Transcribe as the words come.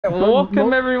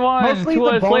Welcome everyone Mostly to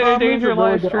the a Slater bone Danger armors are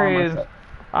really live good armor stream. set.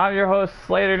 I'm your host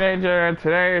Slater Danger, and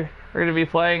today we're going to be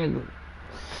playing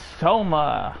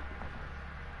SOMA,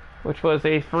 which was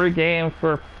a free game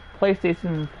for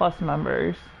PlayStation Plus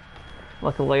members.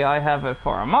 Luckily, I have it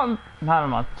for a month, not a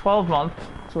month, 12 months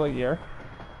to a year.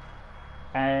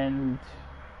 And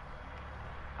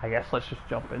I guess let's just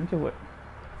jump into it.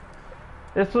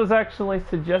 This was actually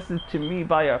suggested to me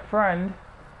by a friend.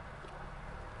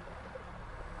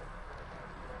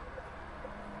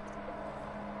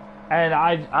 And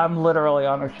I'm literally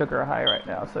on a sugar high right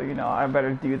now, so you know I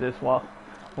better do this while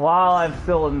I'm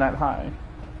still in that high.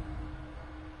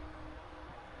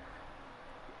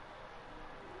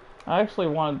 I actually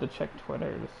wanted to check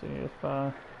Twitter to see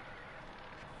if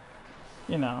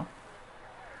you know.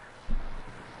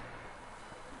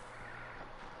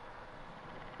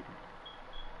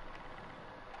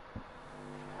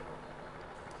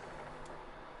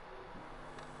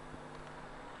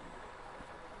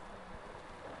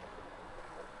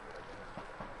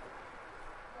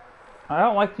 I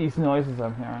don't like these noises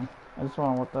I'm hearing. I just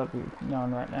want to let that be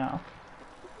known right now.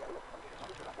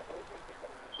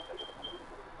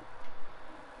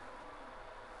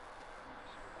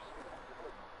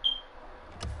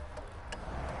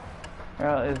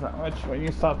 Well, is that much when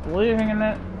you stop believing in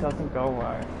it, it doesn't go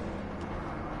away.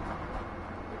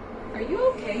 Are you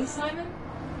okay, Simon?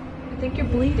 I think you're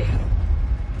bleeding.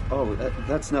 Oh,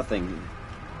 that's nothing.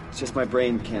 It's just my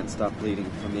brain can't stop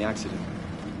bleeding from the accident.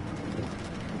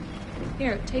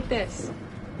 Here, take this.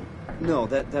 No,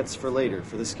 that's for later,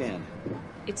 for the scan.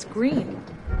 It's green.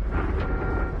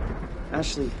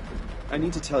 Ashley, I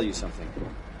need to tell you something.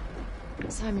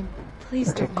 Simon,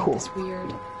 please don't make this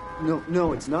weird.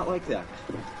 No, it's not like that.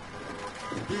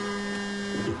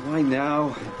 Why now?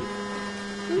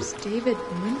 Who's David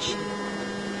Munchie?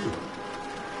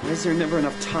 Why is there never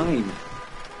enough time?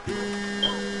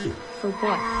 For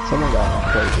what? Someone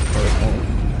got crazy personally.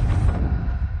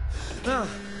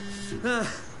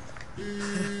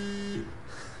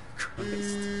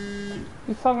 Christ.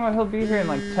 He's talking about he'll be here in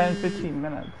like 10-15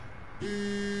 minutes.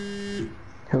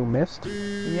 Who missed?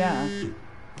 Yeah.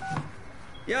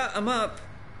 Yeah, I'm up.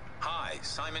 Hi,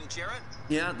 Simon Jarrett?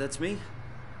 Yeah, that's me.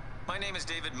 My name is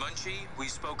David Munchie. We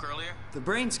spoke earlier. The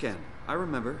brain scan. I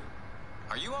remember.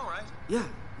 Are you alright? Yeah,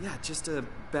 just a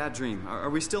bad dream. Are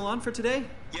we still on for today?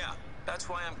 Yeah, that's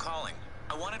why I'm calling.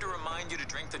 I wanted to remind you to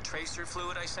drink the tracer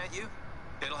fluid I sent you.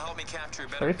 It'll help me capture a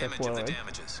better Tracer image of the fluid?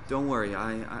 damages. Don't worry,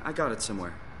 I got it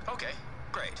somewhere. Okay,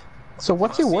 great. So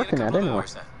what's I'll he see you in a working at couple of anyway?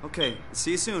 hours then. Okay,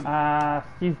 see you soon.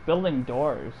 He's building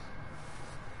doors.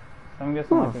 I'm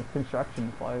guessing like a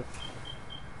construction place.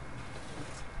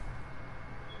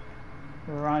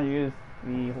 We want to use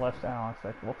the left analog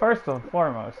stick. Well, first and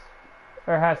foremost,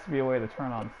 there has to be a way to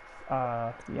turn on,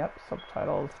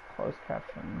 subtitles, closed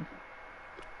caption.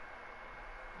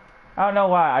 I don't know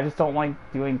why, I just don't like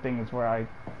doing things where I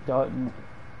can't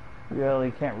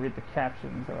read the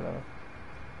captions or whatever.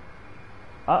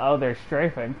 Uh-oh, they're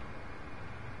strafing.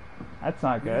 That's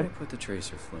not Where did good. I put the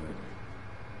tracer fluid?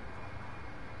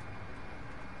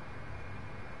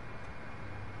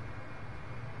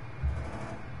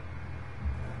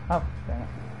 Oh, damn it.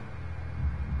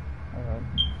 Alright.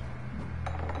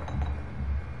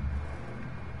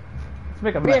 Let's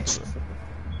make a mess of this.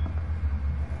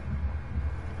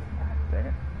 Dang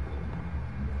it.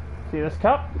 See this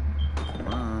cup? Come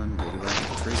on,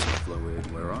 radioactive tracer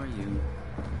fluid, where are you?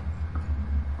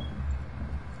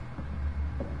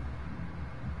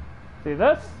 See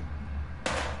this?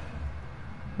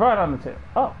 Right on the tip.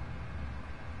 Oh.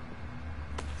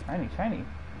 Shiny.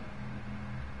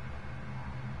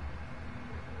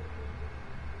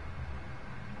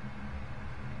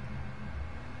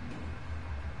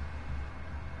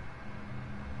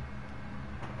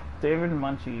 David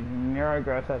Munchie,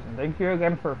 neurogrossession. Thank you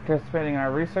again for participating in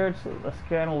our research. The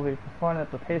scan will be performed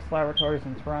at the Pace Laboratories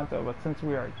in Toronto, but since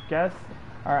we are guests,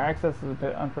 our access is a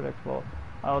bit unpredictable.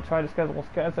 I will try to schedule a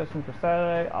scan session for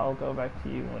Saturday. I'll go back to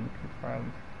you when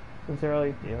confirmed.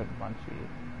 Sincerely, David Munchie.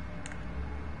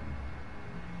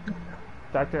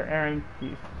 Dr. Aaron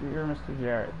Keith, dear Mr.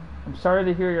 Jarrett, I'm sorry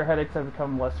to hear your headaches have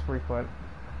become less frequent.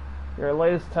 Your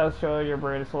latest tests show your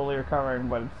brain is slowly recovering,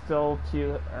 but it's still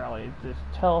too early to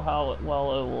tell how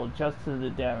well it will adjust to the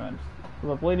damage.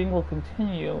 The bleeding will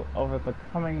continue over the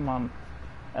coming months,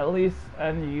 at least,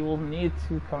 and you will need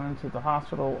to come into the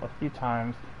hospital a few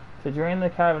times to drain the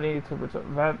cavity to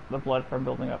prevent the blood from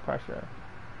building up pressure.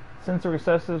 Since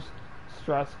excessive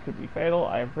stress could be fatal,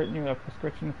 I have written you a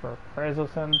prescription for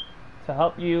prazosin to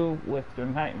help you with your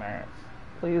nightmares.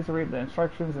 Please read the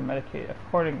instructions and medicate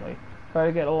accordingly. Try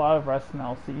to get a lot of rest and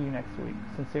I'll see you next week.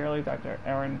 Sincerely, Dr.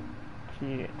 Aaron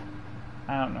G.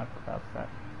 I don't know how to pronounce that.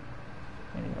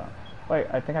 Wait,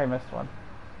 I think I missed one.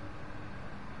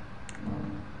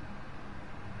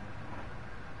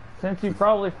 Since you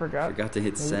probably forgot. Forgot to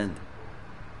hit send.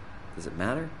 Does it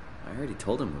matter? I already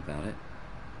told him about it.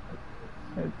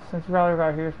 Since you probably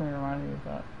forgot, here's me reminding you of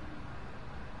that.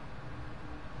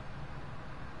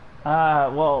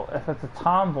 Well, if it's a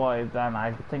tomboy, then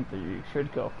I think that you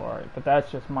should go for it. But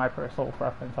that's just my personal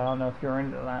preference. I don't know if you're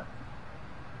into that.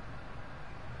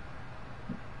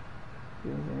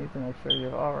 You need to make sure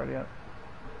you've already...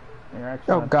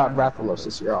 Oh god,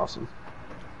 Rathalos, you're awesome.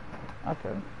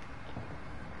 Okay.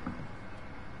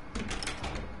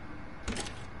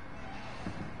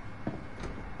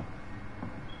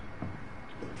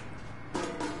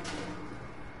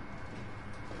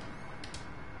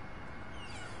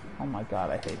 Oh my god,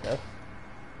 I hate this.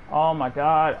 Oh my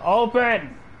god,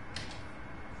 open!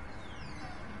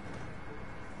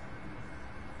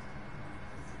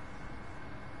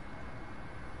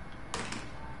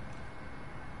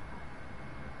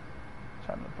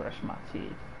 Trying to brush my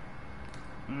teeth.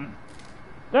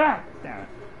 Ah! Damn it.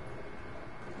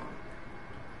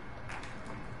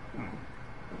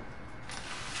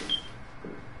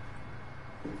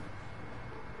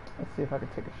 Let's see if I can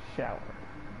take a shower.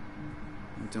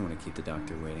 I don't want to keep the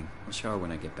doctor waiting. I'll shower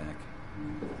when I get back.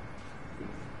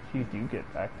 If you do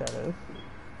get back, that is.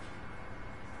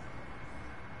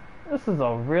 This is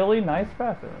a really nice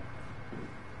bathroom.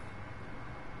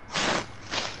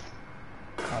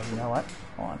 Oh, you know what?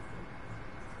 Hold on.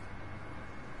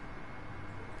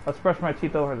 Let's brush my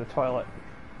teeth over the toilet.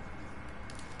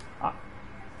 Ah.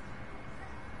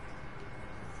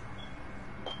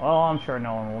 Well, I'm sure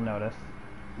no one will notice.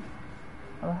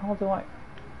 How the hell do I...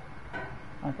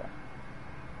 Okay.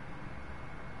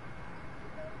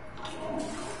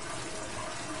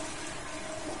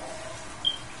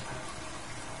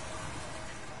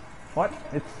 What?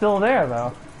 It's still there,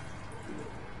 though.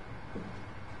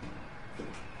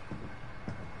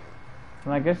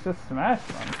 And I guess just smash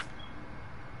them.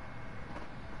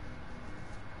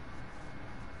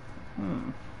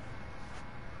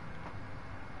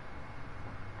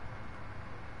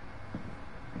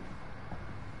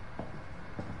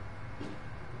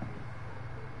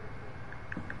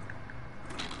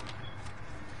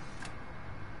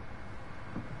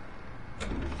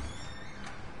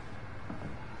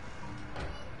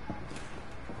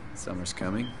 Summer's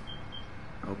coming.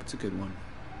 Hope it's a good one.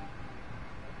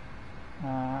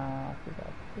 I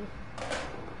forgot to.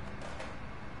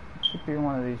 It should be in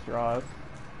one of these drawers.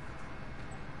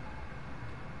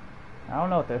 I don't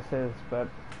know what this is, but...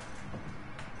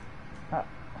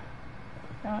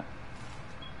 Damn it.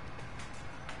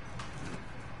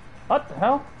 What the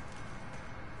hell?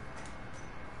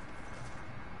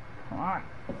 Come on.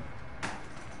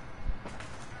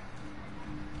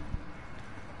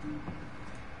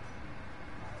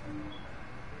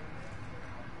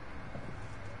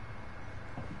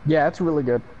 Yeah, it's really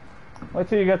good. Wait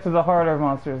till you get to the harder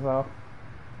monsters, though.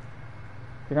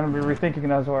 You're gonna be rethinking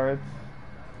those words.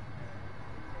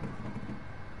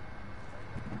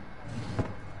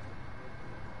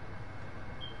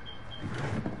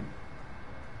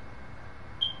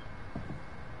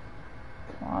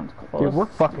 Come on, it's close. Dude, we're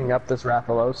fucking up this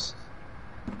Rathalos.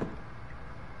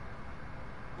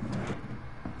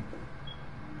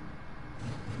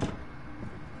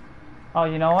 Oh,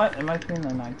 you know what? It might be in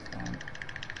the nightstand.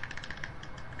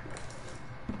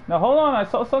 No, hold on. I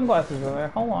saw sunglasses in there.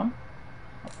 Hold on.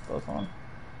 I'll put those on.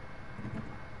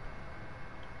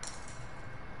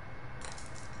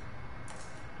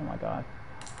 Oh my god.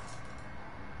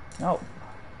 No.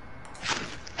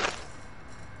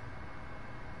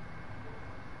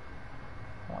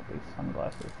 I want these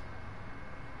sunglasses.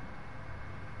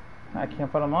 I can't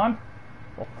put them on.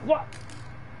 Well, what?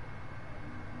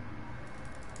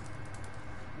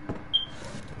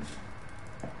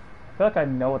 I feel like I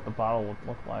know what the bottle would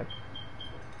look like.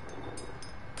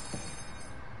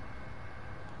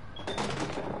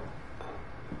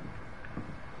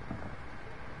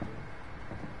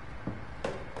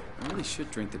 I really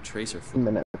should drink the tracer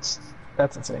fluid. Minutes.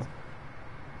 That's insane.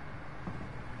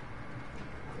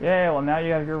 Yeah, well now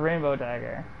you have your rainbow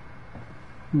dagger.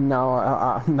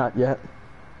 No, not yet.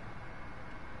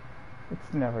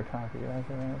 It's never time for you.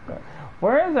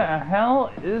 Where the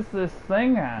hell is this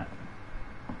thing at?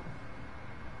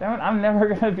 Damn it, I'm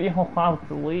never gonna be allowed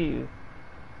to leave.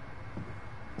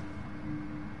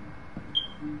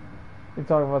 You're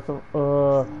talking about some,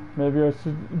 maybe I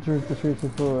should drink the tracer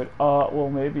fluid.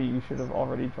 Well maybe you should have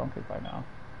already drunk it by now.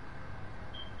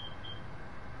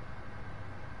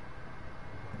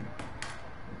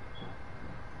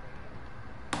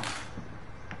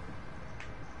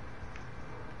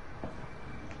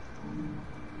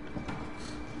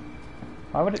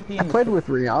 Why would it be? I played with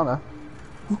Rihanna.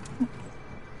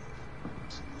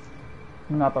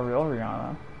 Not the real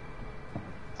Rihanna.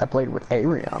 I played with a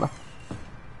Rihanna.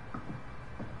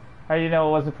 How do you know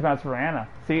it wasn't pronounced Rihanna?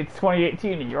 See, it's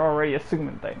 2018 and you're already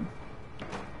assuming things.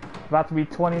 It's about to be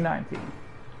 2019.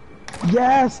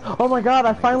 Yes! Oh my god,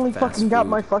 I finally fucking got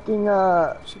my fucking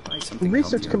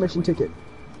research commission ticket.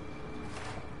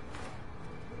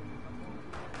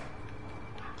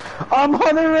 I'm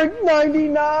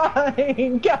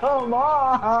 199! Come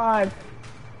on!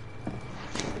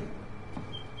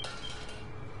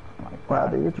 Wow,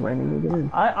 dude, it's raining again.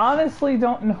 I honestly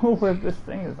don't know where this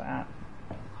thing is at.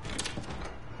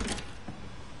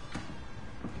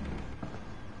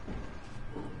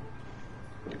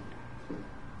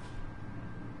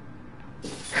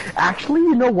 Actually,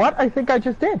 you know what? I think I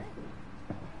just did.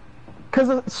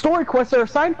 Because story quests are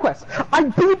side quests. I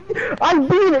beat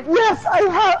it! Yes!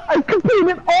 I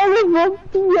completed all of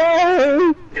them!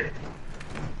 Yay!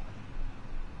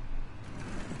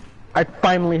 I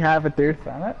finally have it, dude.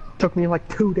 Found it? Took me like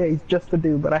 2 days just to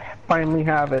do, but I finally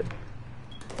have it.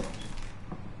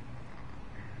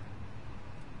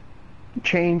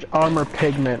 Change armor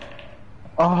pigment.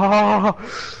 Oh,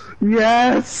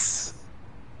 yes!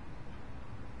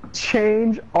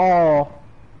 Change all.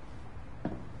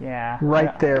 Yeah.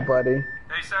 Right there, buddy.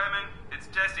 Hey Simon, it's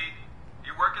Jesse.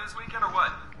 You working this weekend or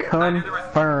what?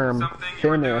 Confirm.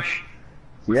 Finish.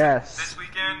 Yes. This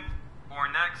weekend or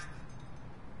next?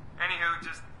 Anywho,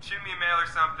 just shoot me a mail or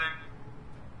something.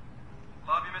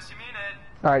 Love you, miss you, mean it.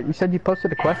 Alright, you said you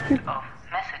posted a question?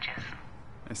 Messages.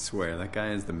 I swear, that guy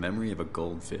has the memory of a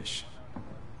goldfish.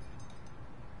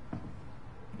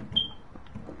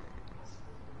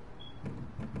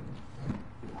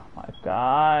 My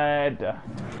God.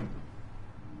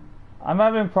 I'm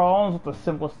having problems with the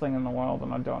simplest thing in the world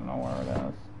and I don't know where it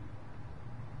is.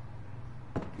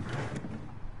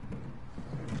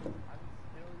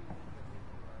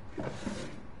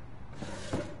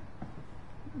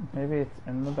 Maybe it's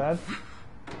in the bed?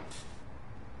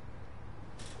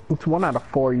 It's 1 out of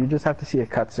 4. You just have to see a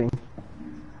cutscene.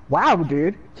 Wow,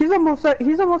 dude. He's almost at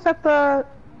the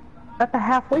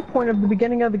halfway point of the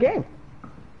beginning of the game.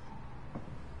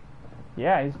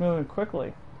 Yeah, he's moving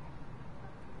quickly.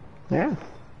 Yeah.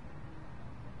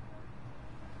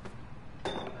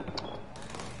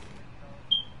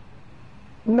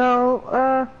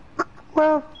 No,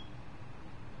 well.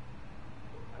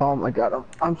 Oh my god,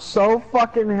 I'm so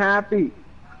fucking happy.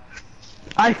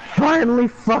 I finally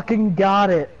fucking got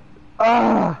it.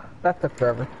 Ah, that took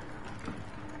forever.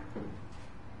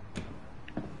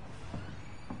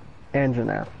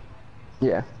 Anjanath.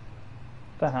 Yeah.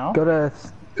 The hell? Go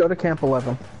to Camp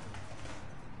 11.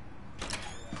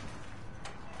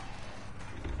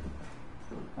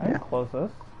 I can close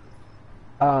this.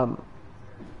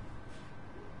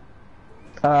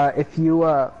 If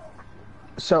you,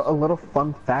 so a little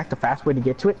fun fact, a fast way to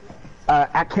get to it.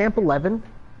 At Camp 11,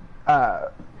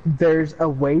 there's a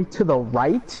way to the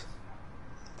right,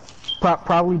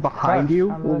 probably behind you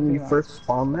when you first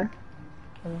spawn there.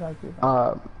 How did I do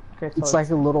that? Okay, so it's like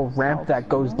a little ramp that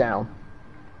goes down.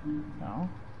 No?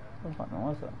 What button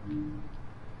was it?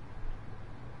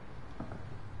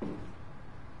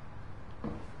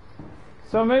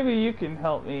 So maybe you can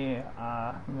help me,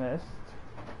 Mist.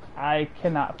 I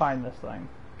cannot find this thing.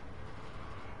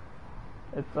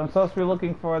 I'm supposed to be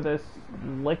looking for this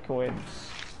liquid,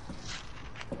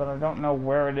 but I don't know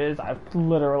where it is. I've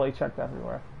literally checked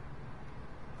everywhere.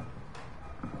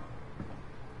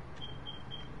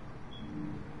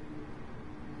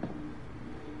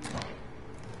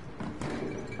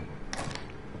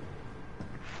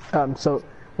 So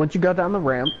once you go down the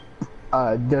ramp,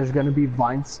 there's gonna be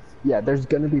vines. Yeah, there's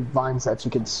gonna be vines that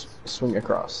you can swing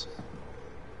across.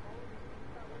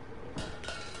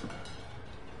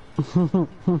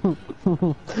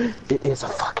 It is a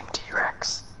fucking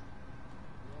T-Rex.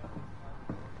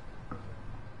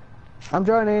 I'm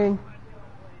joining.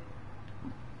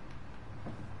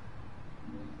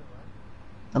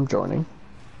 I'm joining.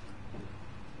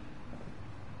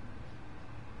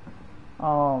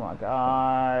 Oh my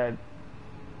god.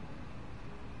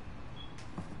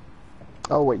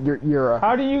 Oh wait, you're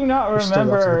How do you not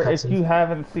remember if cutscenes. you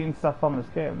haven't seen stuff on this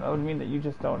game? That would mean that you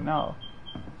just don't know.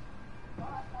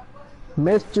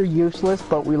 Mr. Useless,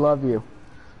 but we love you.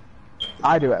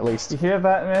 I do, at least. You hear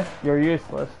that, Miss? You're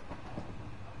useless.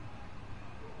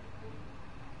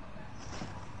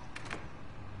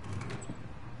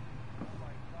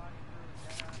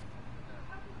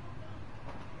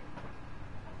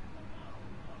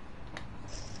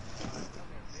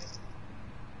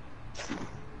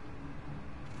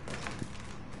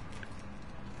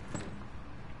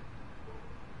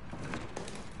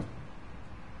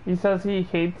 He says he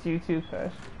hates you too,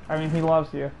 Fish. I mean, he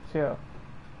loves you too.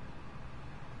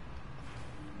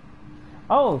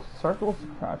 Oh, circles to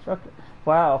crouch. Okay.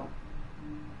 Wow.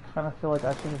 Kind of feel like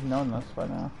I should have known this by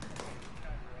now.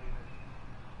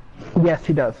 Yes,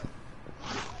 he does.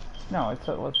 No, it's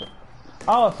what's it?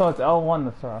 Oh, so it's L1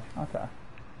 to throw. Okay.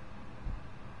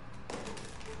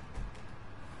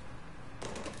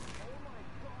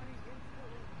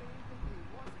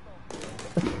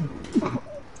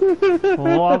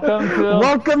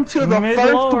 Welcome to the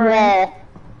first wall.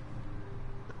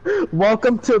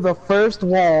 Welcome to the first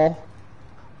wall.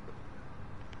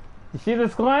 You see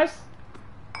this glass?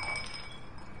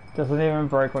 Doesn't even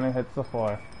break when it hits the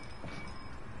floor.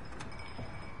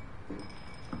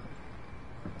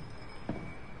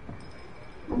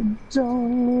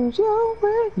 Don't lose your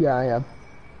way. Yeah, I am.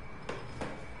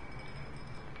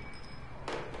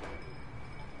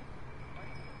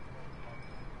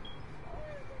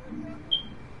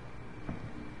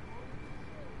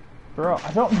 Bro,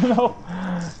 I don't know.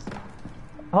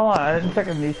 Hold on, I didn't check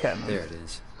a kneecap. There it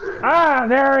is. Ah,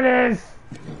 there it is!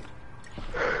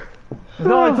 It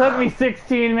only took me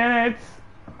 16 minutes.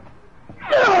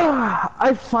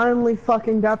 I finally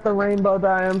fucking got the rainbow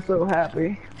dye. I'm so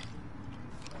happy.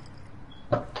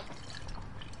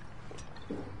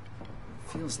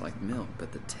 Feels like milk,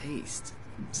 but the taste,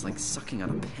 it's like sucking on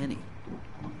a penny.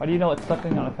 Why do you know what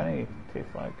sucking on a penny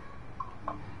tastes like?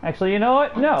 Actually, you know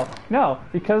what? No.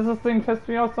 Because this thing pissed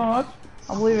me off so much,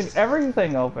 I'm leaving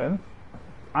everything open.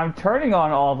 I'm turning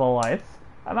on all the lights,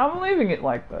 and I'm leaving it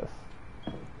like this.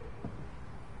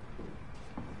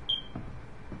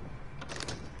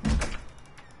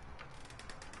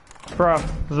 Bro,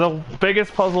 the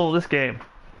biggest puzzle of this game.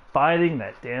 Finding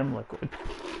that damn liquid.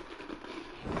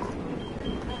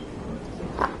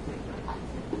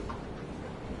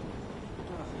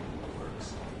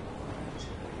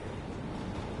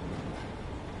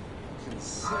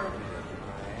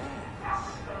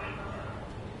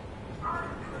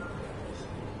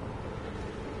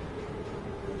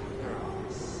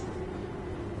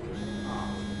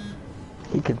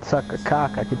 He can suck a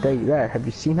cock, I can tell you that. Have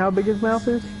you seen how big his mouth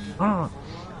is?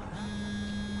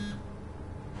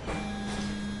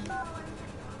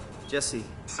 Jesse.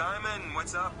 Simon,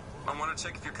 what's up? I want to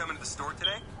check if you're coming to the store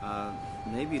today.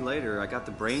 Maybe later. I got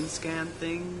the brain scan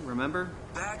thing, remember?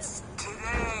 That's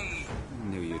today.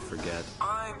 Knew you'd forget.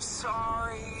 I'm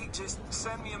sorry. Just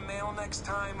send me a mail next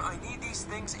time. I need these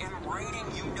things in writing.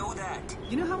 You know that.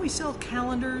 You know how we sell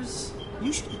calendars?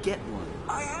 You should get one.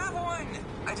 I have one.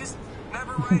 I just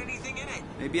never write anything in it.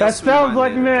 Maybe That I'll swing sounds by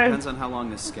like later. me. Depends on how long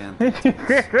this scan.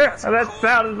 That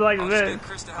sounds like I'll this. just get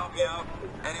Chris to help me out.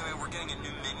 Anyway, we're getting a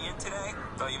new minion today.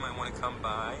 Thought you might want to come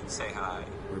by, say hi.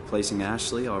 Replacing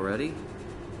Ashley already?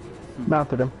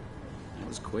 Mounted him. That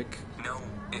was quick. No,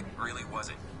 it really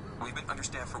wasn't. We've been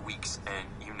understaffed for weeks, and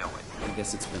you know it. I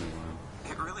guess it's been a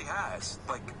while. It really has.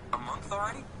 Like, a month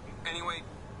already? Anyway,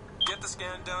 get the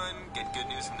scan done, get good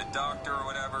news from the doctor or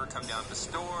whatever, come down to the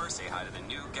store, say hi to the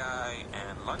new guy,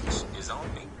 and lunch is on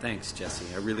me. Thanks, Jesse.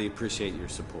 I really appreciate your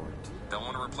support. Don't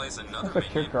want to replace another That's a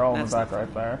minion. cute girl in the That's back not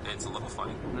right there. It's a little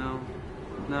funny. No,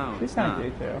 She's it's kind not.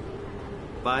 of cute too.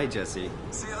 Bye, Jesse.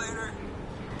 See you later.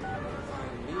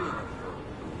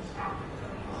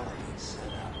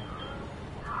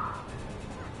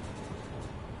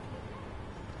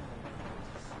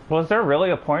 Was there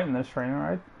really a point in this train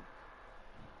ride?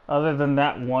 Other than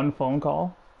that one phone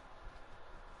call?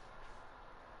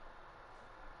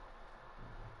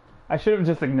 I should have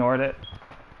just ignored it.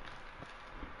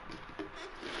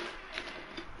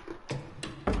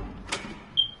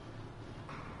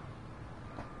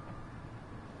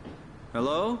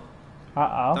 Hello?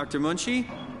 Uh-oh. Dr. Munchie?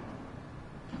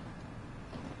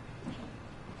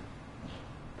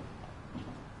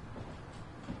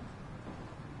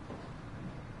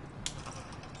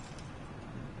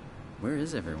 Where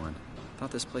is everyone?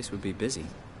 Thought this place would be busy.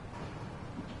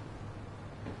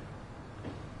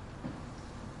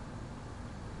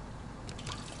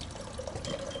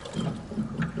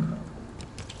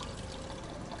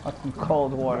 That's some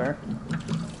cold water.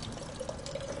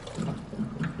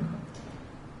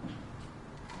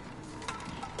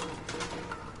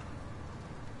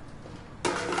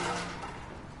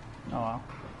 Oh wow.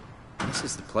 This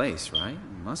is the place, right?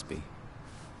 It must be.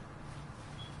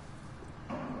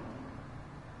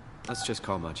 Let's just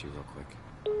call Munchie real quick.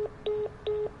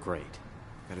 Great.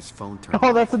 Got his phone turned Oh,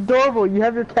 off. that's adorable. You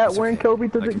have your cat It's wearing okay. Kobe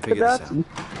to I the can figure this Kadachi.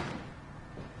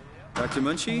 Dr.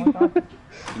 Munchie? Oh my God.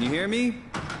 Can you hear me?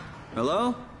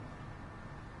 Hello?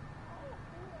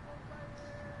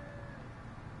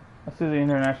 Let's do the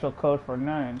international code for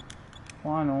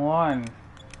 911.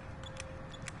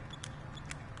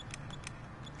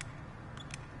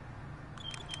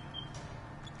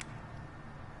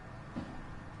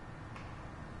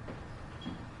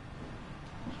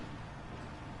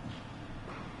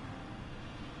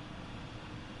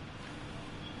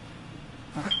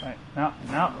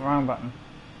 No, wrong button.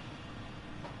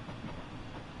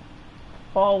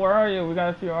 Paul, where are you? We got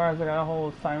a few hours. I got a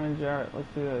hold of Simon Jarrett. Let's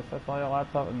do this. I saw your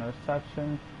laptop in the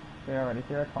reception. They're already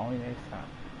here. Call me ASAP.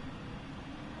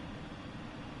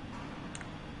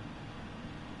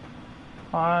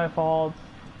 Hi, Paul.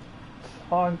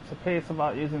 Talked to Pace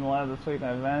about using the lab this week.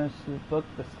 I managed to book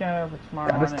the scanner for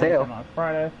tomorrow morning and on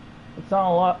Friday. It's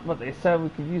not a lot, but they said we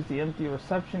could use the empty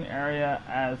reception area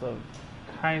as a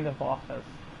kind of office.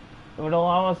 It would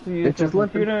allow us to use the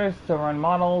computers to run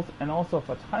models, and also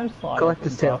for time slots. Collect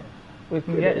his tail. We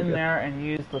can get in there and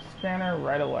use the scanner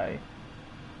right away.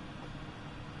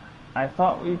 I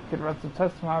thought we could run some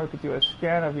tests tomorrow. We could do a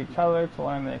scan of each other to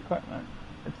learn the equipment.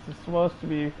 It's supposed to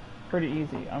be pretty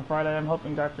easy. On Friday, I'm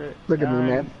hoping Dr. Look at me,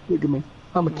 man. Look at me.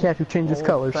 I'm a cat who changes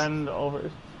colors. Send over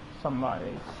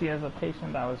somebody. She has a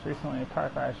patient that was recently in a car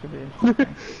crash. Should be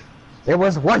interesting. It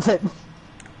was worth it.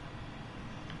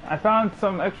 I found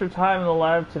some extra time in the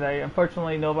lab today.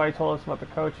 Unfortunately, nobody told us about the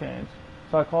code change.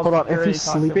 So I called Hold on, security. If he's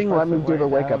sleeping, let me do the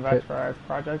wake up hit.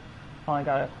 Project. Finally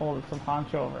got a hold of some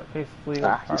honcho over at Basically,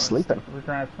 he's sleeping. We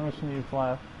granted permission to use the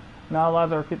lab. Not allowed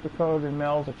to repeat the code in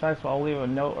mails or checks, but I'll leave a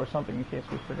note or something in case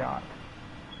we forgot.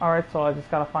 Alright, so I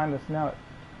just gotta find this note.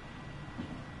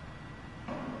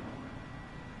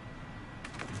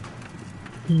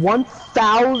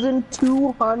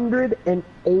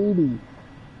 $1,280.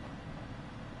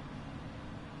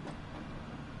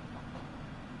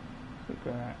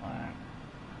 Secret line.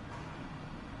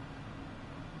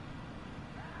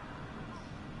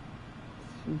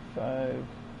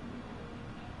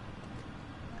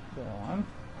 $2,501.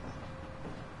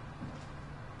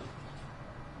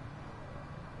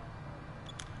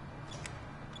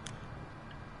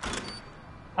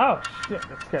 Oh shit,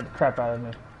 that scared the crap out of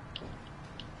me.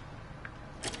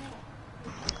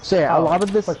 So yeah, a lot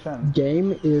of this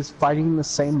game is fighting the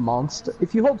same monster.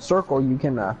 If you hold circle, you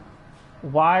can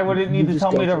why would it need to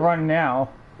tell me to run now?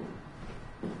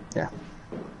 Yeah.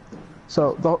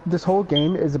 So this whole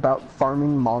game is about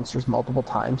farming monsters multiple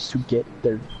times to get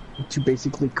to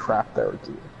basically craft their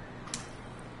gear.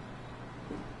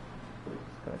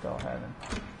 Just gonna go ahead and...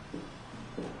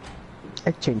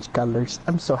 I changed colors.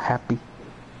 I'm so happy.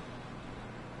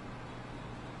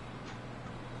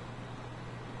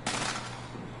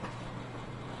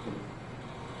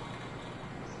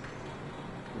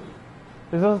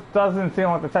 This doesn't seem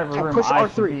like the type of room push I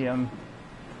R3. should be in.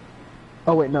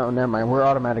 Oh wait, no, never mind. We're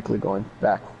automatically going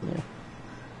back. Yeah.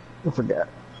 I forget.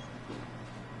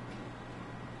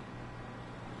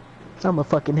 I'm a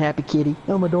fucking happy kitty.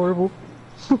 I'm adorable.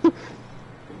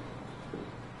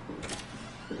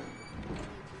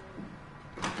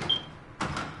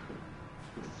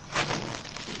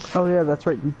 Oh yeah, that's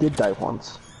right. You did die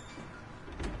once.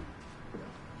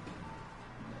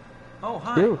 Oh,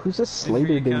 hi. Ew, who's this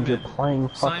Slater danger playing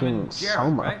fucking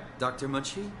Soma? Right? Dr.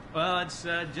 Munchie? Well, it's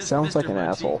just Sounds Mr. like an Munchie,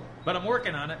 asshole. But I'm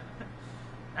working on it.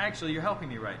 Actually, you're helping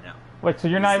me right now. Wait, so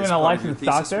you're not even a licensed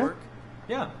doctor? Work?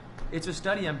 Yeah. It's a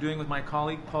study I'm doing with my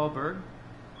colleague, Paul Berg.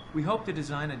 We hope to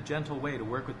design a gentle way to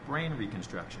work with brain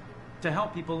reconstruction, to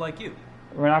help people like you.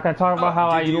 We're not going to talk about how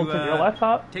I used your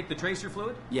laptop? Take the tracer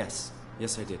fluid? Yes.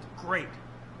 Yes, I did. Great.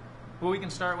 Well, we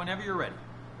can start whenever you're ready.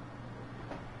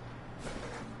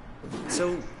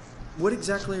 So, what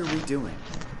exactly are we doing?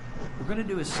 We're going to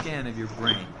do a scan of your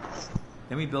brain.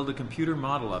 Then we build a computer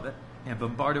model of it and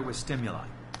bombard it with stimuli.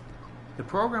 The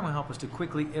program will help us to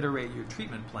quickly iterate your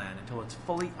treatment plan until it's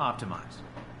fully optimized.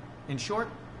 In short,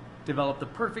 develop the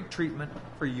perfect treatment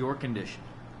for your condition.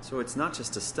 So it's not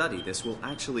just a study, this will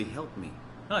actually help me.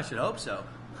 Well, I should hope so.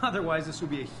 Otherwise, this would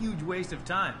be a huge waste of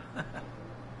time.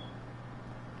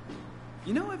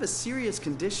 You know I have a serious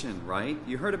condition, right?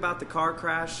 You heard about the car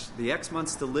crash, the X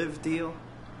months to live deal?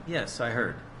 Yes, I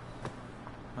heard.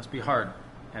 Must be hard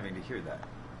having to hear that.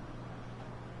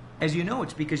 As you know,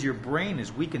 it's because your brain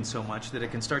is weakened so much that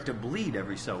it can start to bleed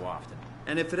every so often.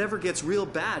 And if it ever gets real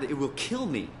bad, it will kill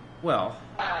me. Well,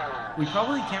 we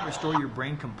probably can't restore your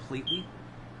brain completely,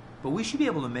 but we should be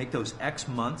able to make those X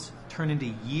months turn into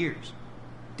years.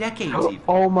 Decades even.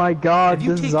 Oh my god, if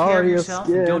you the take care of Zarya yourself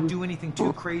skin. and don't do anything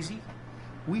too crazy,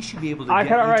 we should be able to I get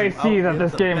can you already to see that outlive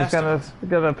this the game is best of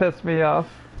gonna piss me off.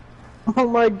 Oh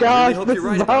my gosh, hope this you're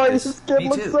right about Zarya this. skin Me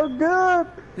looks too. so good!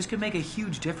 This could make a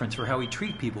huge difference for how we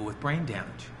treat people with brain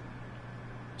damage.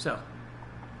 So,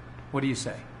 what do you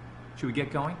say? Should we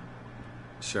get going?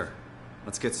 Sure.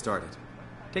 Let's get started.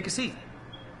 Take a seat.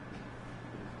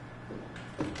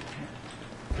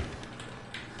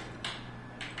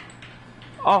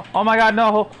 Oh my god,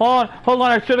 no, hold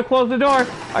on, I should have closed the door.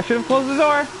 I should have closed the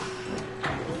door.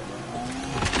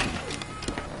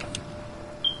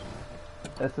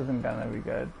 This isn't gonna be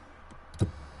good.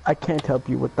 I can't help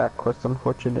you with that quest,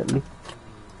 unfortunately.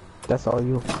 That's all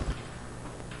you.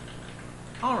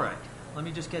 All right, let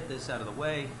me just get this out of the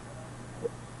way.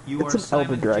 You It's are an elder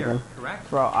Simon dragon. Jarrett, correct?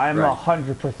 Bro, I'm Right.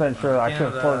 100% sure that I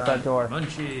should have closed that door.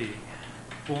 Munchie.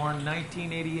 Born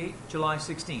 1988, July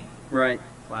 16th. Right.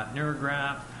 Flat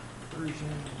neurograph, version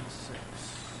 6.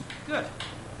 Good.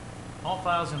 All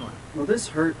files in order. Well, this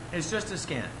hurt. It's just a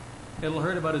scan. It'll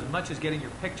hurt about as much as getting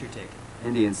your picture taken.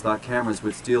 Indians thought cameras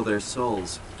would steal their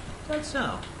souls. That's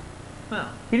so. Well,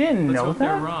 He didn't let's know hope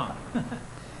they're that? wrong.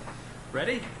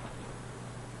 Ready?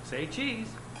 Say cheese.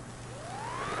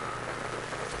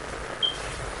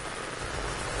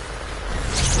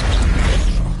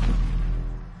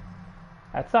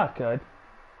 That's not good.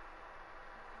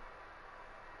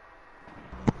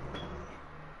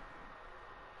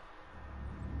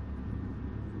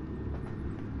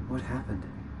 What happened?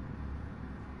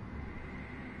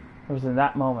 It was in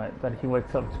that moment that he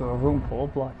wakes up to a room full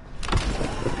of blood.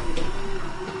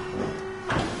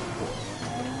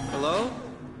 Hello?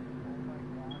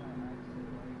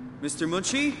 Mr.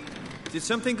 Munchie? Did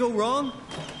something go wrong?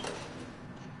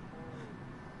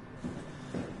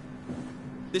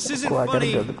 This isn't Cool, I gotta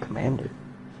funny. go to the commander.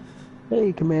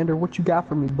 Hey, commander, what you got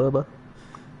for me, Bubba?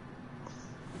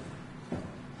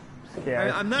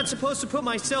 Scared. I'm not supposed to put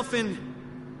myself in...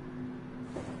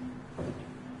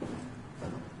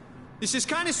 This is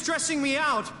kind of stressing me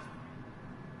out.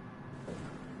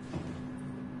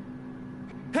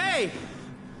 Hey!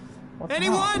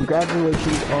 Anyone?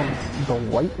 Congratulations on the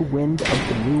white wind of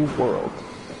the new world.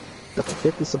 The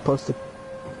fifth is supposed to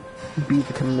be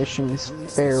the commission's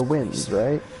fair winds,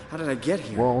 right? How did I get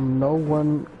here? Well, no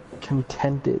one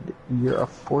contended. You're a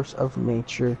force of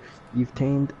nature. You've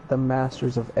tamed the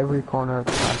masters of every corner of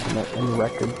the continent in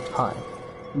record time.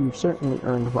 You've certainly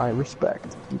earned my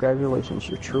respect. Congratulations,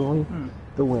 you're truly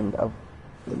the wind of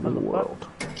the new world.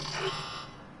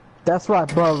 That's right,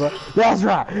 brother. That's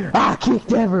right. I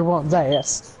kicked everyone's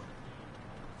ass.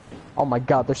 Oh my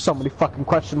god, there's so many fucking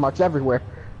question marks everywhere.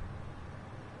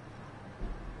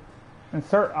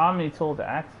 Insert Omni tool to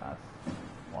access.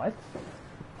 What?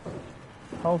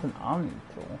 The hell's an Omni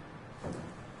tool?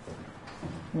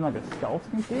 You mean like a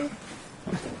skeleton key?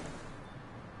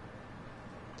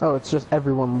 Oh, it's just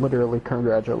everyone literally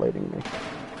congratulating me.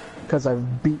 Because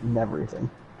I've beaten everything.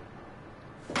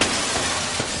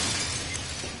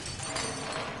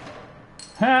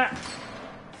 Ha!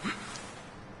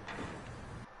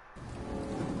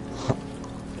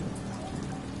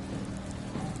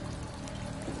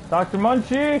 Dr.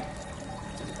 Munchie?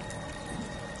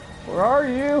 Where are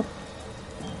you?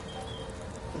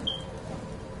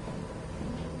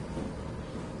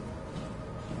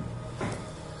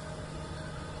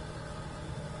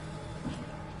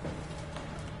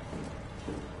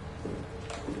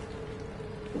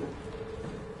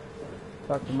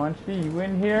 Dr. Munchie, you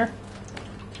in here?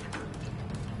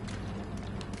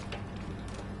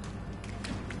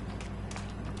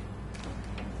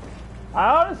 I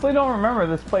honestly don't remember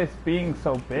this place being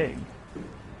so big.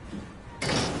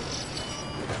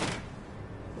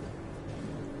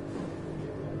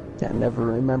 I never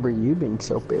remember you being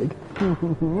so big.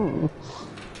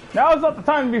 Now is not the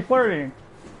time to be flirting.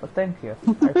 But thank you.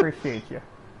 I appreciate you.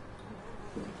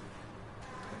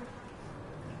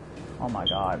 Oh my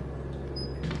god.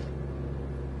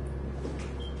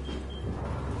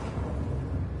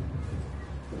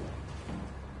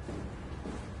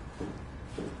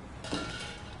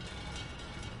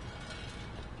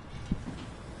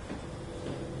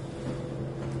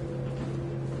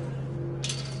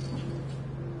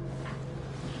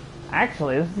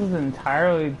 Actually, this is an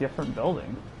entirely different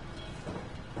building.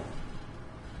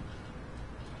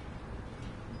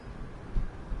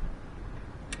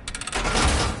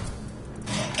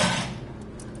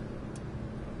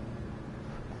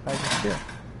 I just here.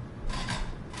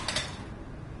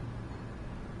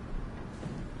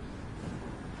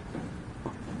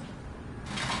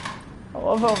 I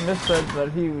love how Miss said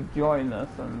that he would join this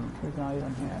and he's not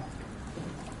even here.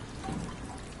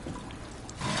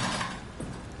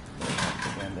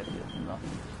 Again, that he is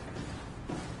nothing.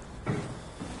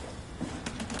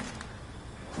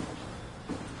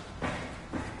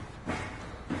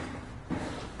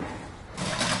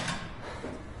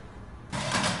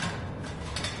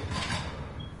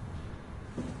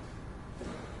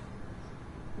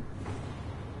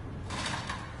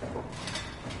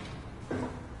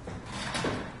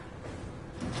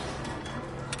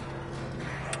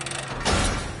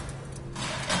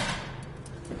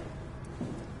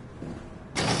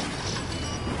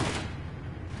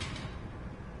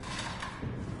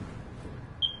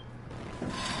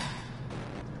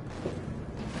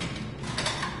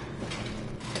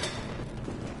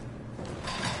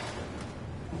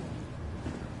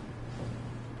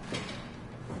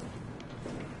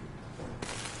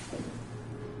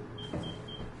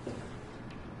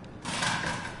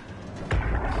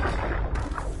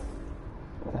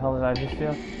 I just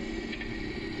do?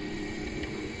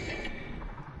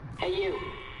 Hey, you.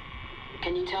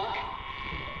 Can you talk?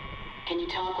 Can you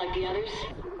talk like the others?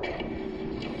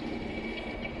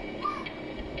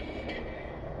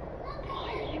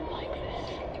 Why are you like this?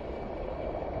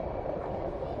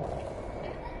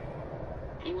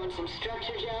 You want some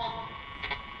structure, Joe?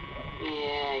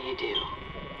 Yeah, you do.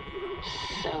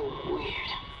 So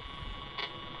weird.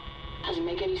 Doesn't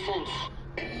make any sense.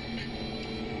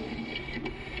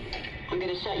 I'm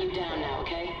gonna shut you down now,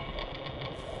 okay?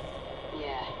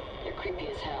 Yeah, you're creepy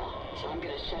as hell, so I'm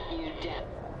gonna shut you down.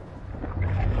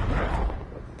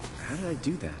 How did I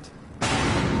do that?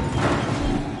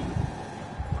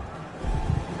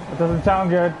 It doesn't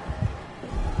sound good.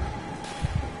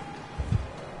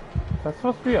 Is that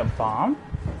supposed to be a bomb?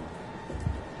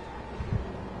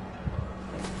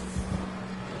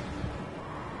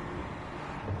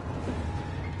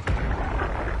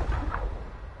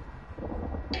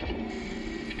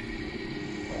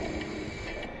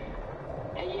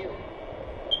 Hey, you.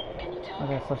 Can you talk?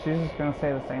 Okay, so she's just gonna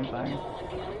say the same Can you thing. talk like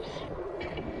the others?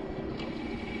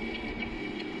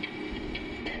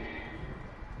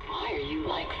 Why are you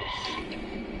like this?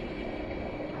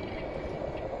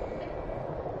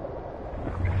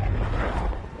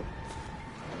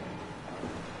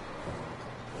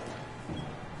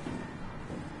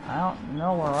 I don't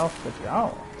know where else to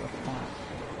go at this point.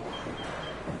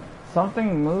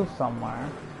 Something moved somewhere.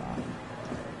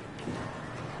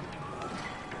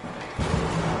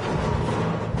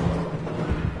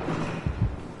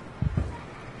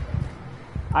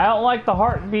 I don't like the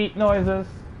heartbeat noises.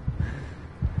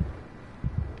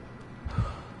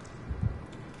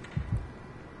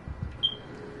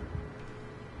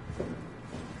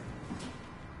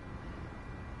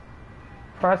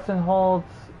 Press and hold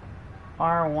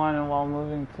R1 and while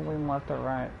moving to lean left or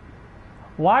right.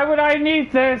 Why would I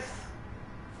need this?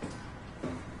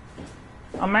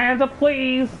 Amanda,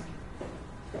 please.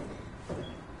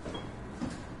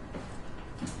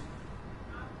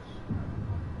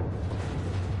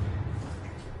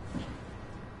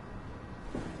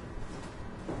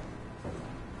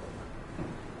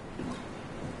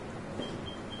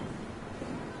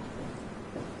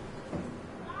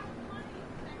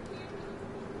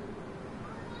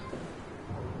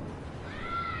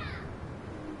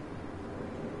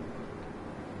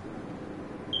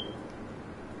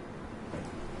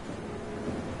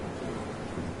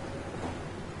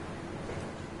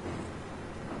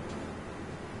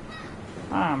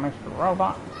 Ah, Mr.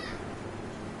 Robot.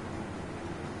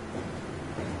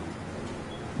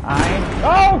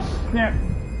 Oh, snap!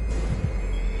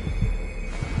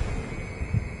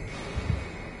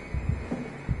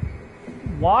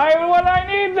 Why would I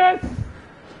need this?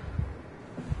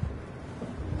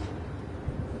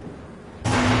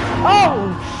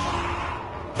 Oh!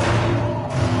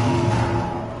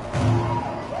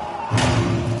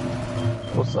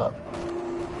 What's up?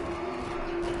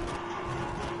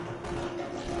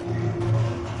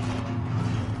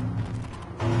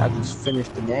 I just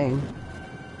finished the game.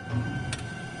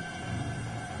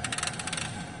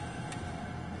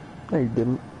 No, you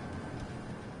didn't.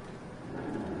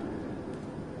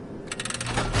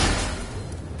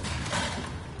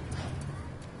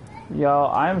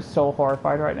 Yo, I'm so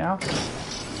horrified right now.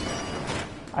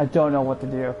 I don't know what to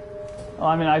do. Well,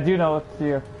 I mean, I do know what to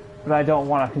do, but I don't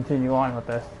want to continue on with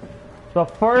this. The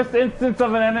first instance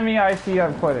of an enemy I see,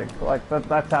 I'm quitting. Like,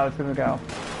 that's how it's gonna go.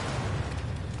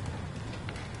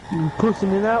 You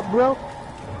pushing it out, bro?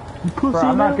 You pushing Bro,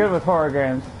 I'm it not out? good with horror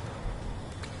games.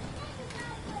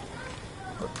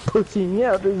 Pushing it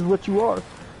out, this is what you are.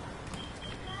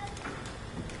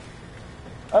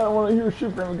 I don't want to hear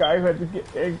shit from a guy who had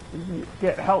to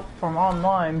get help from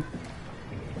online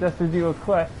just to do a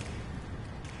quest.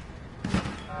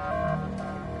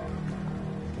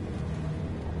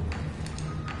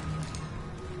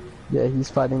 Yeah, he's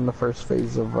fighting the first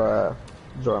phase of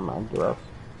Zorman, bro.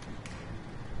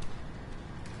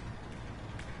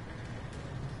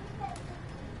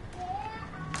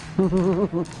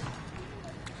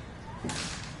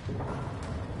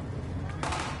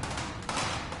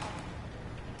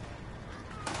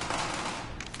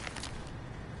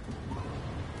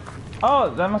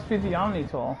 Oh, that must be the Omni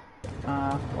tool.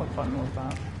 What button was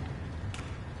that?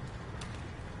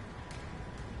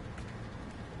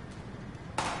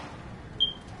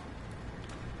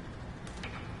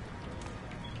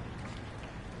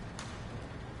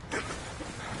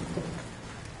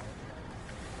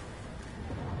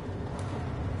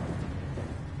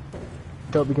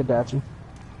 Toby Kadachi.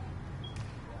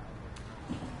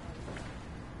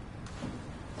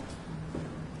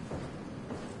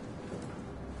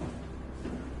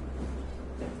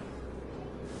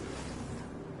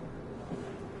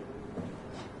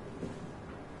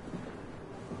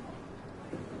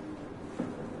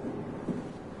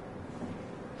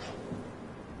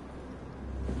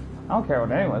 I don't care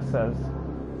what anyone says.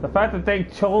 The fact that they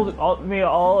chose me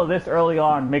all of this early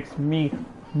on makes me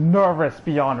nervous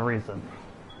beyond reason.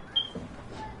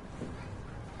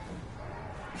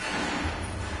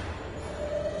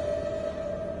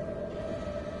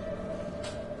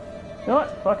 You know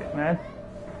what? Fuck it, man.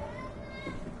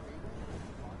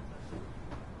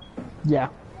 Yeah.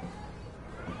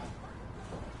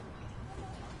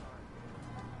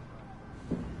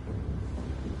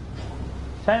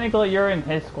 Technically, you're in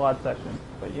his squad section,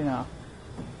 but you know.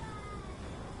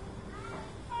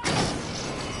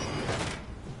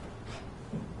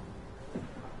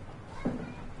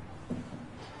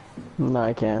 No,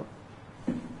 I can't.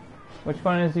 Which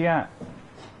one is he at?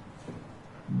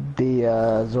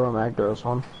 The Zoro Magdaros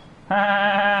one.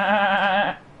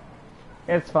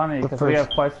 It's funny because we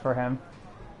have quests for him.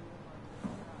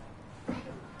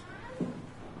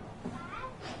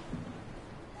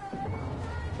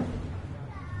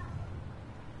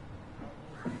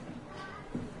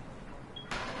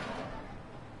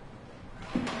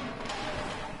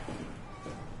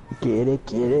 Get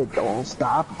it, don't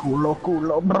stop, culo,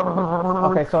 culo.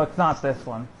 Brrr. Okay, so it's not this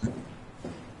one.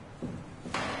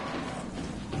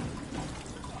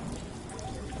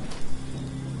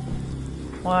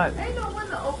 What? Ain't no one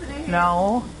to open it here.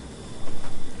 No.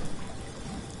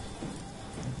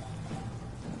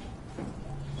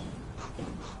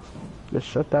 Just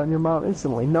shut down your mouth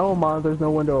instantly. No, Mom, there's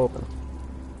no window open.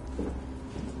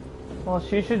 Well,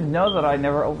 she should know that I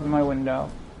never open my window.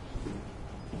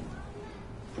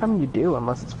 I mean, you do,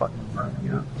 unless it's fucking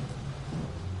burning up.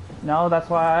 No, that's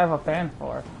why I have a fan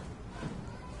for.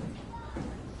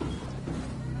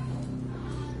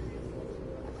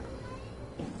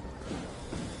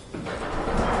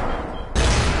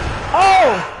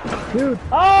 Oh! Dude,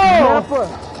 Oh! Nappa,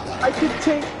 I could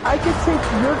take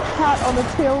your cat on a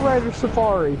tail rider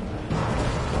safari.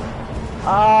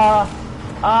 That's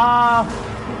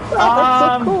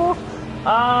so cool.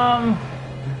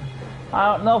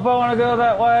 I don't know if I want to go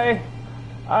that way.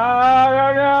 I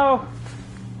don't know.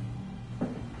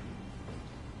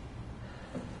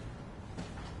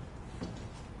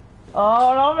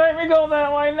 Oh, don't make me go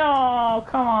that way. No,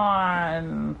 come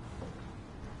on.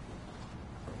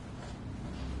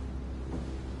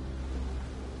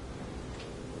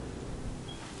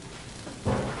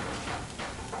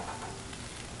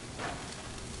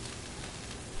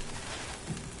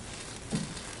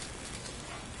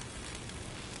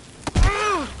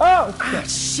 Oh, shit.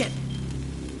 Shit.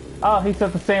 Oh, he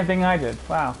said the same thing I did.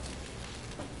 Wow.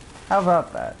 How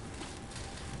about that?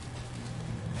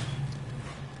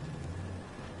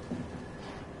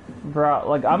 Bro,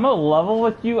 like, I'm a level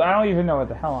with you, I don't even know where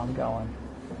the hell I'm going.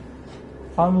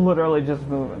 I'm literally just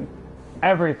moving.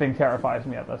 Everything terrifies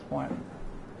me at this point.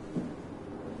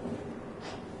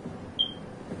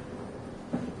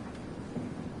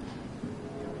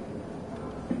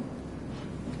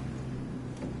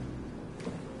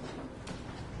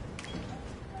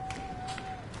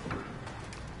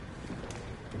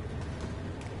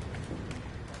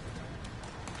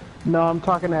 No, I'm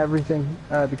talking to everything,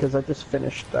 because I just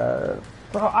finished, Bro,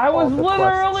 I was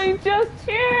literally just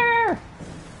here!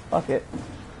 Fuck it.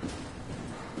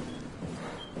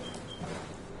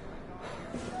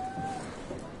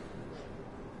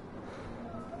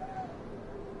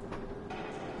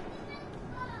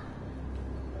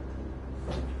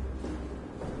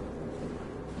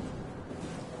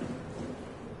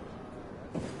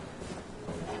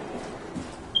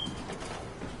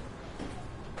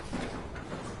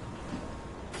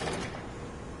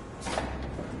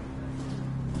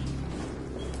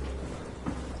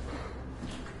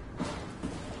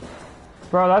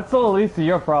 Bro, that's the least of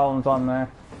your problems on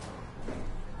there.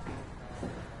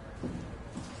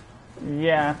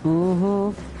 Yeah.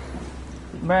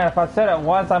 Mm-hmm. Man, if I said it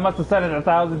once, I must have said it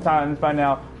 1,000 times by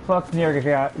now. Fuck Nier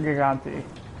Giganti.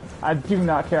 I do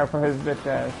not care for his bitch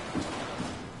ass.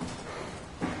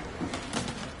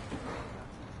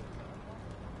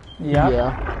 Yep.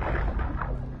 Yeah.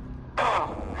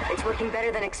 It's working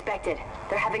better than expected.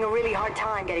 They're having a really hard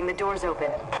time getting the doors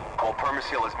open. I'll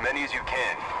perma-seal as many as you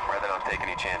can, rather than take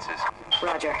any chances.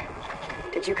 Roger.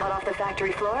 Did you cut off the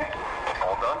factory floor?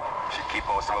 All done? Should keep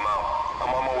most of them out. I'm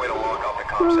on my way to log out the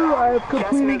comp center. I have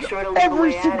Just make completed sure to leave a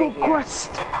every way out single of here.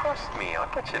 quest Trust me,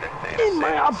 I'll get you the data in my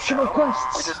saved, optional so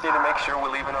quests. We just need to make sure we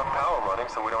leave enough power running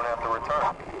so we don't have to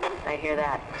return. I hear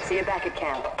that. See you back at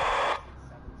camp.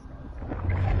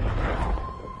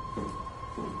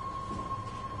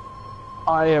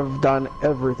 I have done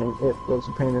everything. It was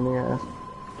a pain in the ass.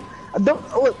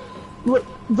 Look,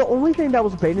 the only thing that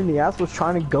was a pain in the ass was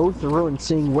trying to go through and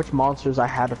seeing which monsters I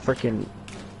had to frickin'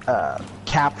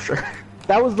 capture.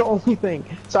 That was the only thing.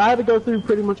 So I had to go through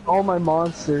pretty much all my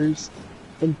monsters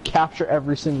and capture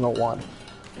every single one.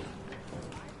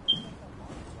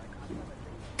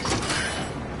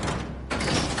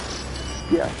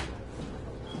 Yeah.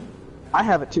 I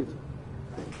have it too.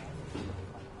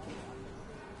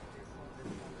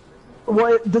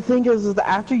 Well, the thing is that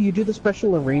after you do the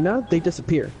special arena, they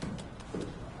disappear.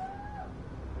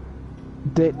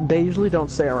 They usually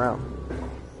don't stay around.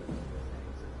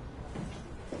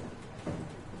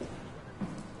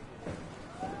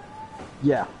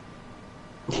 Yeah.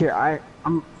 Here, I'm...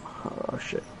 Oh,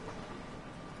 shit.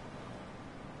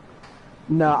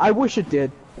 No, I wish it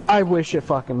did. I wish it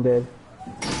fucking did.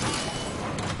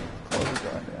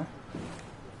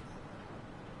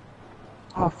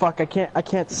 Oh, fuck, I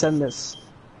can't send this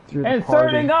through the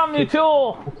Inserting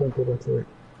OmniTool! I can't get into it.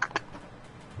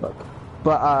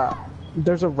 But,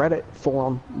 there's a Reddit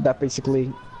forum that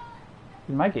basically...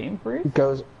 Did my game freeze?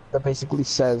 That basically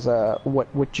says,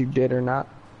 what you did or not.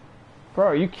 Bro,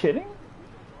 are you kidding?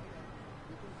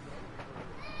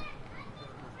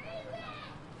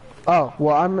 Oh,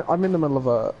 well, I'm in the middle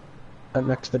of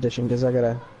an expedition because I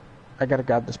gotta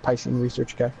grab this Piscean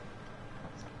research guy.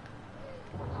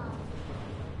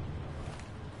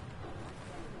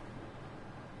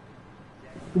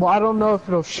 Well, I don't know if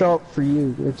it'll show up for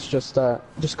you. It's just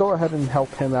go ahead and help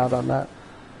him out on that.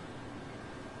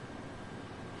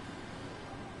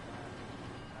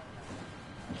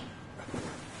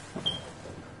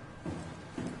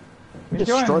 You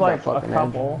joined like a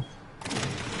couple.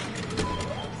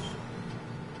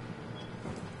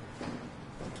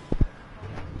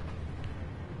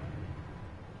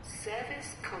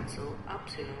 Service console up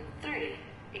to 3,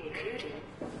 including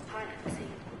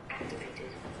financing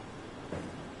activated.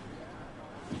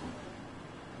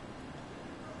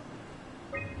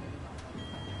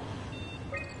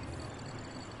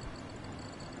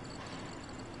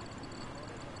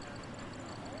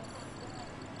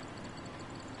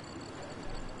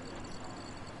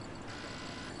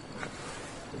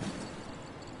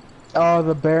 Oh,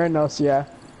 the Baronos, yeah.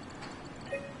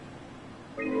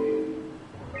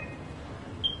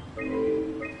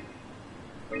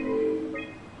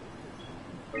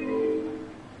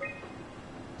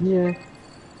 Yeah.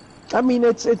 I mean,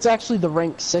 it's actually the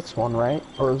rank 6 one, right?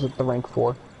 Or is it the rank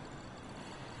 4?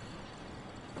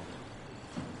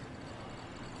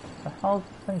 What the hell is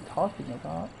this thing talking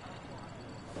about?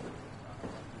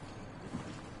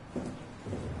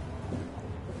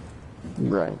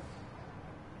 Right.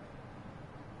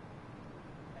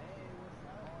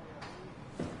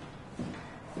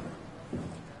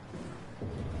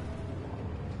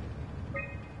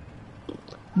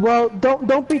 Well,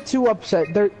 don't be too upset.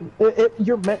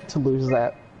 You're meant to lose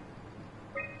that.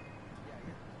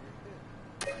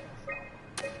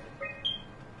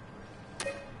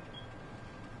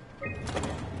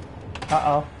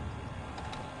 Uh-oh.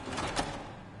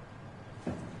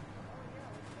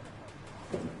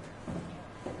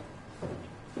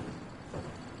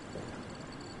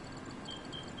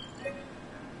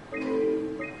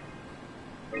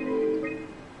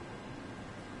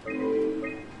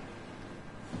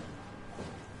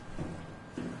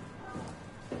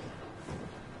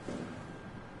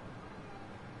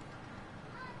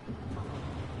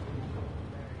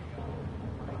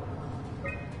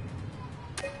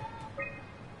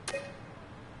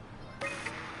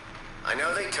 I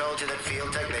know they told you that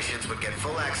field technicians would get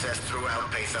full access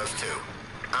throughout Pathos 2.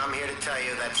 I'm here to tell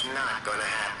you that's not going to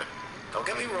happen. Don't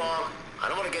get me wrong, I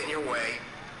don't want to get in your way.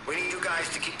 We need you guys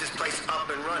to keep this place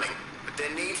up and running, but there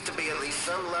needs to be at least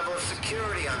some level of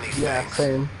security on these things. Yeah,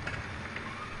 same.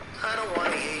 I don't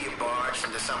want to hear you barge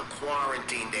into some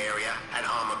quarantined area at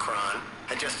Omicron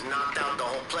and just knocked out the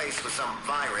whole place with some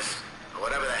virus, or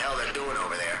whatever the hell they're doing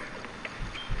over there.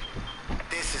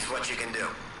 This is what you can do.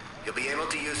 You'll be able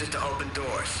to use it to open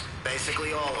doors.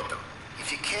 Basically all of them.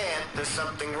 If you can't, there's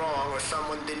something wrong or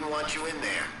someone didn't want you in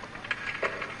there.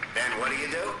 Then what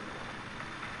do?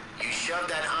 You shove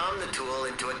that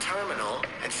OmniTool into a terminal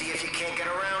and see if you can't get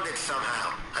around it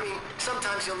somehow. I mean,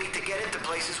 sometimes you'll need to get into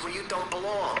places where you don't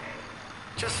belong.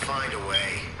 Just find a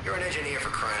way. You're an engineer, for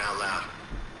crying out loud.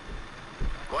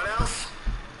 What else?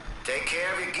 Take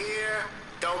care of your gear.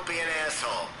 Don't be an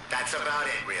asshole. That's about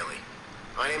it, really.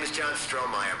 My name is John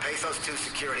Strohmeyer, Pathos 2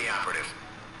 security operative.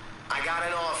 I got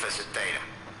an office at Theta.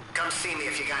 Come see me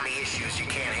if you got any issues you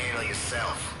can't handle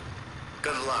yourself.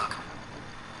 Good luck.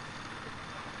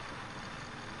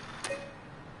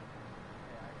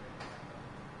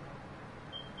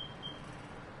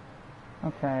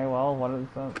 Okay, well, what does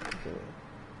that do?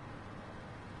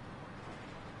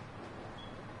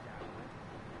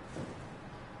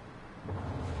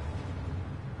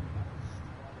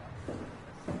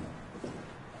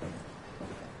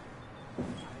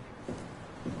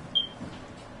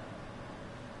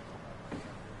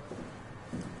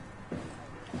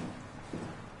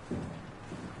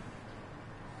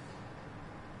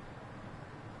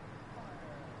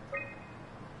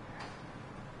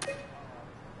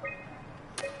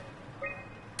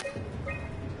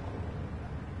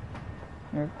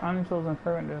 Your unusual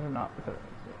improvement is not because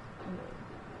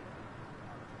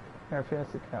your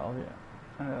PS account, yeah.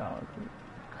 And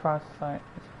cross-site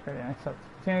security access.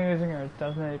 Continue using your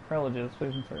designated privileges.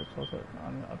 Please insert social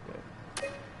on the update.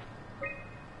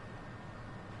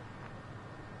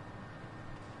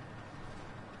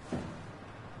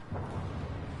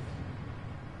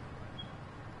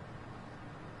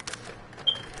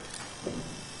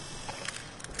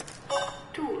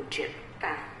 Tool chip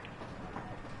found.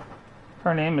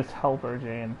 Her name is Helper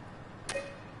Jane.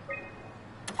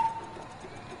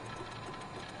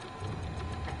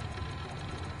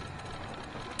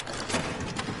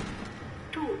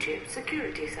 Tool chip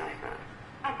security cipher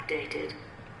updated.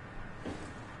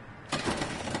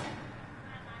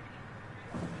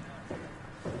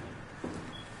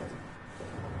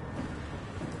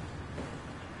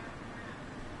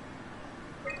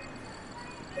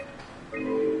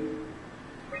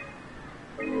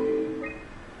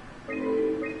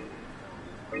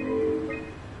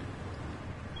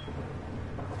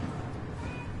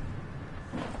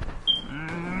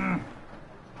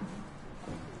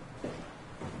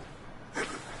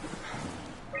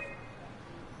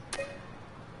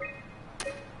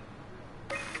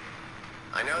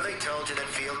 I know they told you that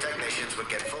field technicians would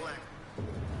get full access.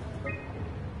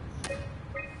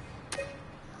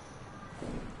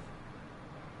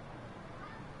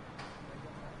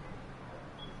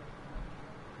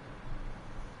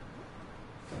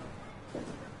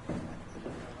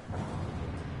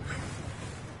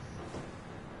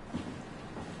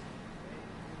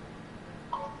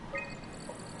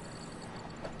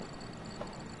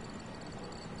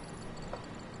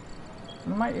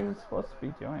 What am I even supposed to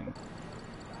be doing?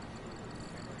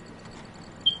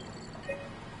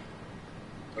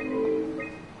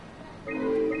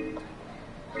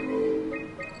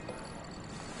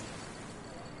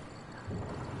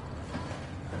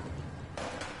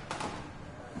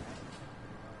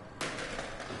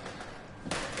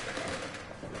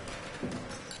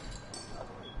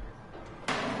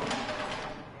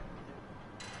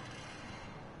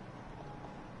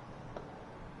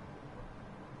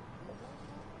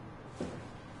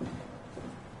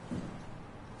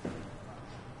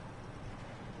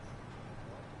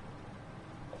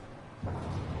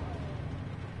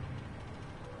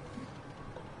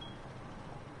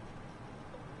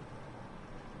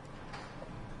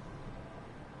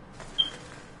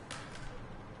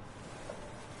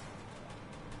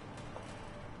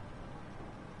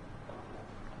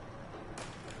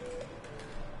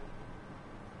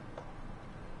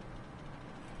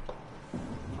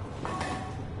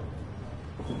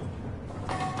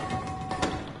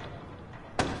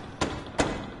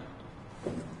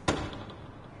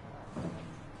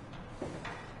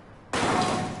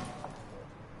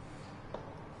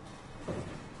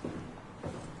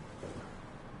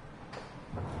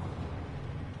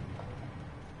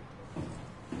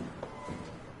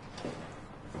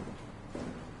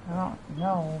 I don't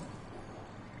know.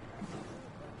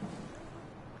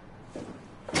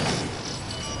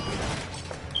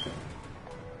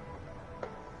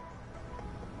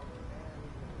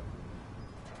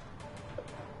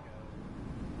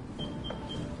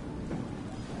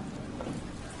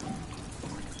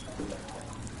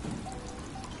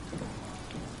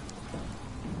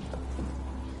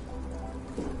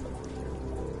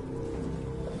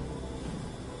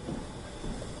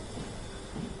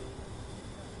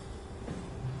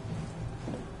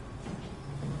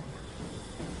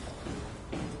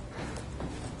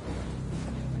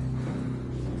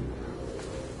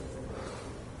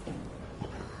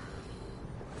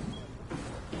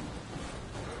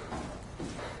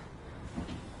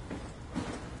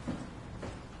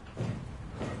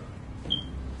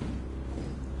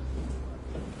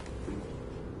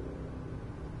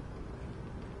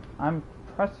 I'm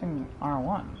pressing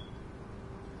R1.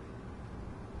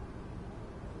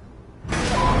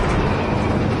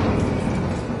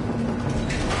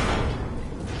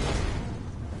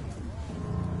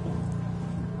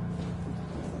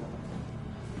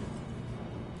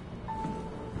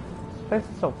 This place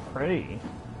is so pretty.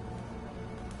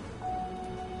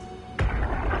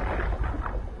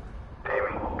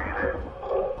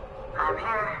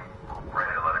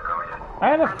 I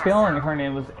had a feeling her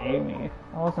name was Amy.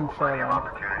 I wasn't sure though.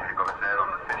 Opportunity to go stand on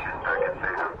the fishes back at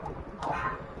Slater.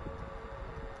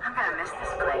 I'm gonna miss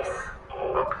this place.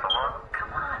 Up so long?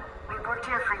 Come on, we've worked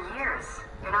here for years.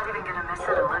 You're not even gonna miss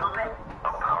it a little bit?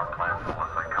 A power plant full of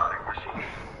psychotic machines.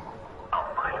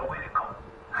 I'll find a way to go.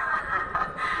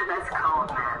 That's cold,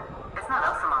 man. It's not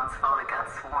Elsamon's fault it got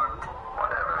swarmed.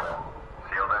 Whatever.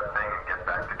 Seal that thing and get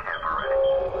back to camp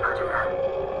already. Roger that.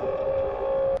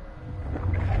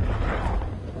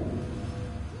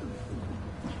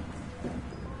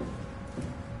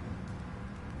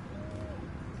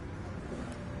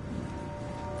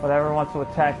 Whatever wants to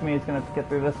attack me is gonna have to get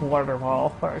through this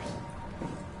waterfall first.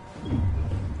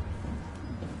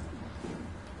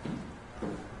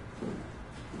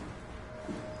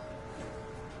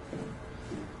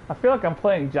 I feel like I'm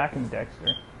playing Jack and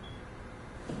Dexter.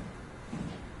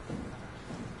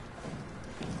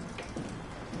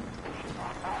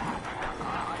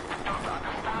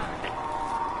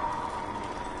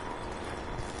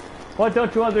 What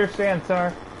don't you understand,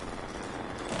 sir?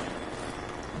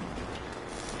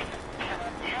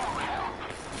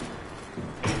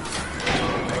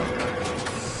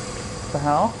 The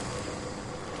hell?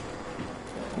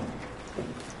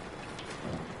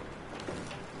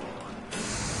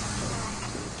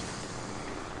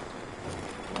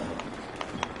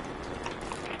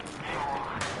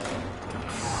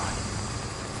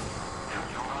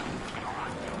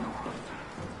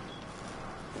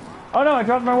 Oh no, I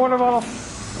dropped my water bottle.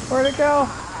 Where'd it go?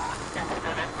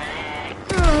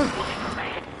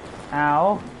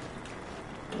 Ow.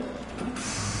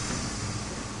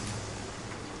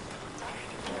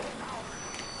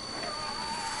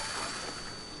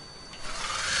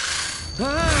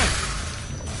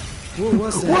 What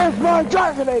was that? Where's my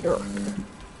Dragonator?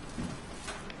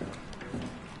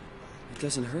 It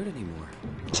doesn't hurt anymore.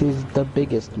 She's the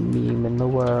biggest meme in the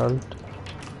world.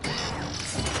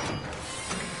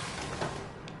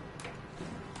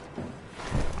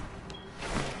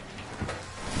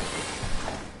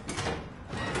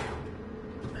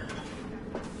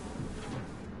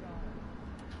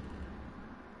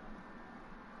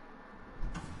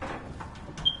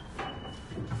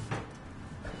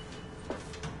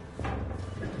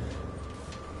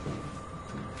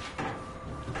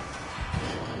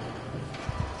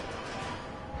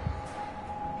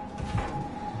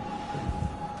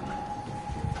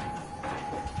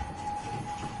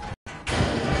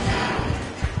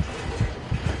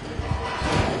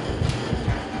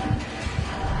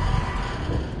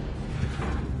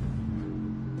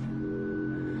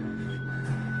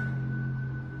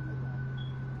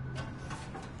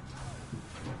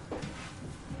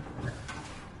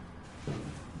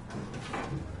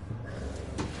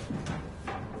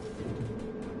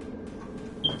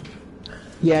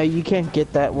 Yeah, you can't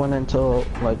get that one until,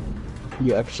 like,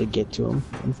 you actually get to him,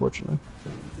 unfortunately.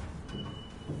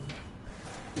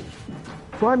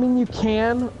 Well, I mean, you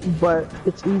can, but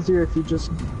it's easier if you just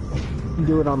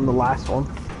do it on the last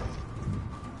one.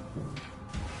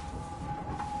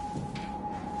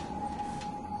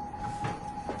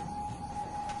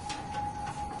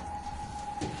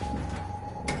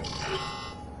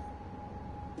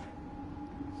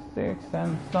 Sticks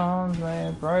and stones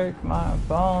may break my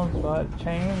bones, but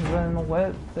chains and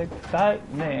whips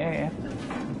excite me.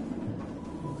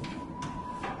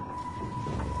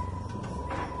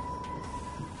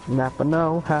 Napa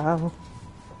know how.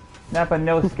 Napa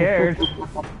no scared.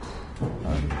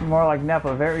 More like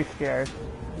Napa very scared.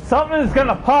 Something's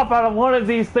gonna pop out of one of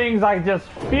these things, I just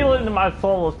feel it into my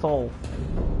soul of soul.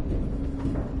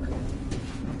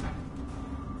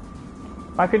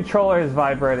 My controller is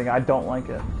vibrating, I don't like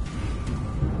it.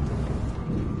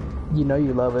 You know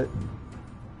you love it.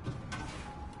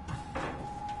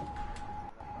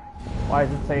 Why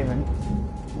is it saving?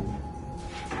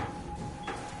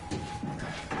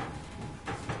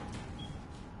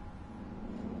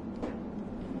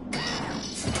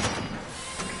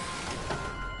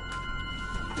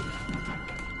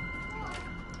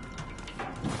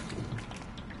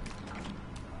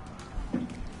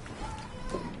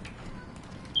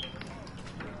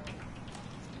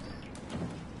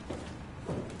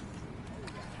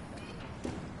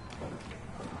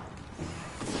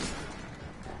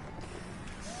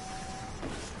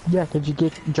 Yeah, could you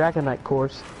get Dragonite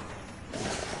cores?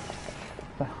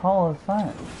 The hell is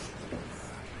that?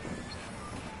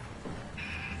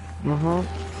 Mm-hmm.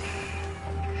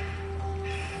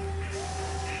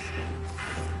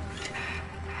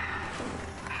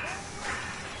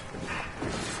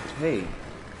 Hey,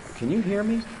 can you hear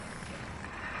me?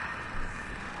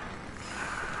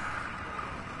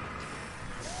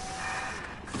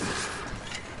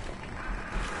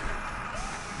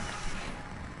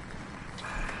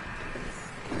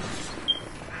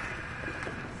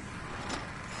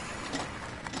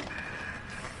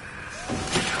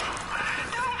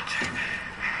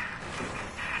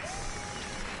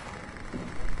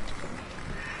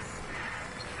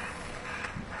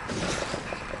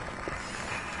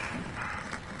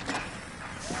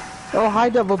 Oh, hi,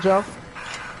 Devil Joe.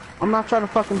 I'm not trying to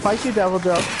fucking fight you, Devil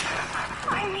Joe.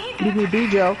 Leave me be,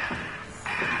 Joe.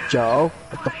 Joe?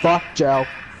 What the fuck, Joe?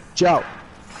 Joe?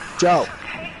 Joe?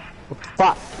 What the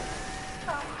fuck?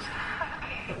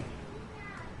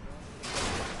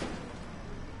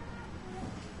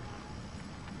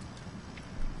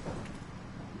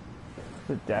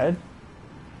 it dead?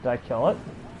 Did I kill it?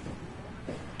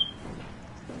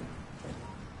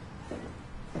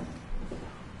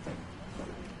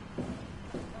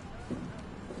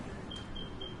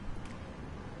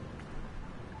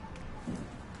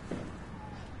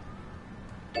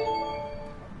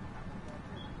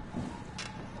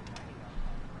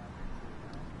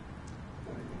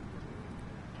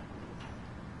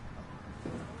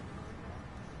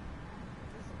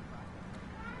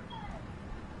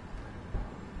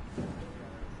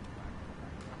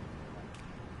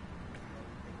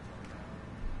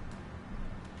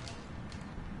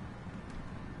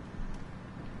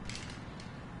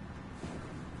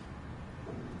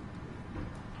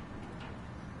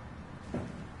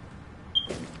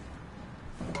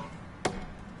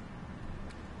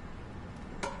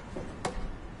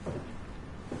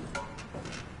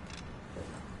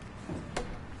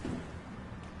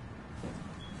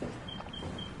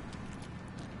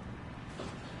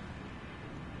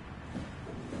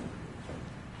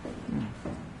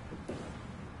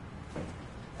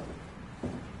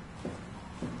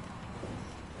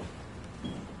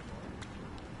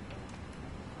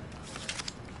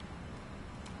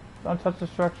 Don't touch the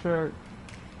structure.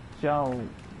 Gel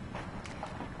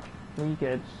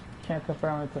leakage. Can't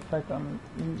confirm its effect on.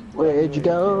 Where'd you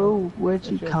go? Where'd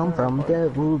you come from,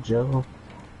 Devil Joe?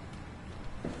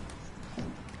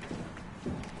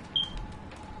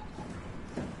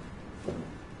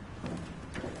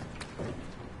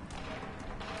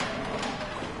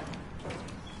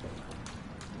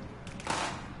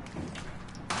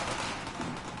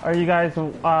 Are you guys,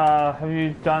 have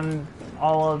you done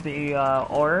all of the,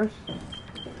 orders?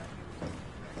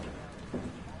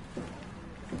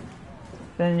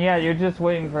 Then yeah, you're just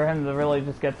waiting for him to really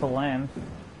just get to land.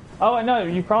 Oh, no,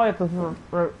 you probably have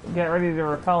to get ready to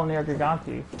repel near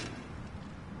Giganti.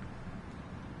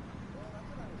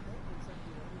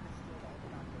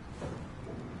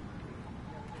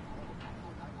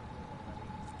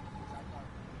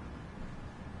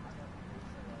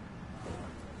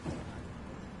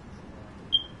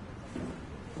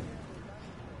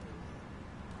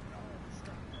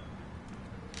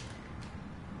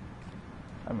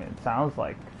 I mean, it sounds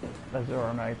like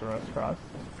Azura Magdaros Cross.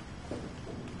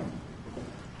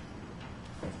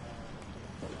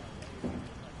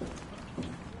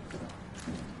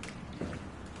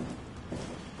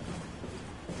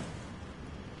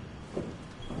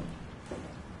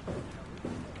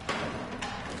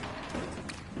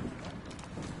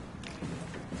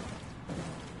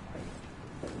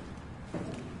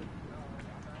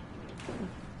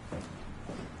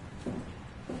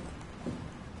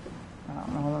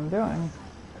 Doing.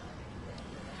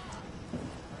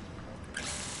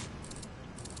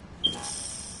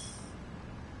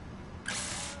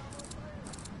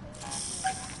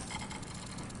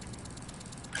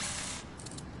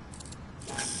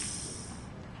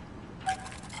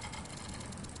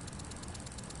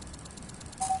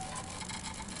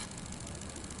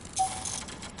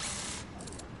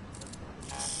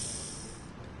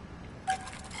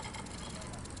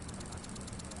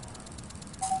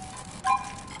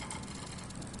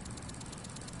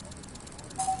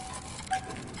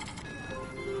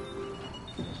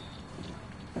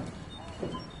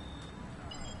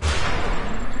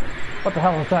 What the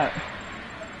hell was that?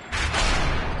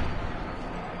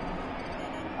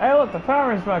 Hey look, the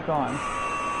power's back on.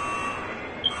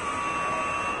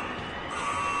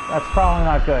 That's probably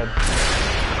not good.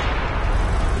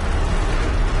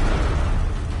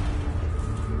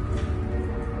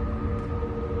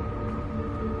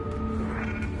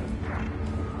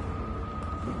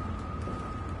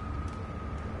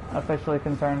 Officially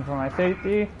concerned for my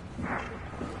safety.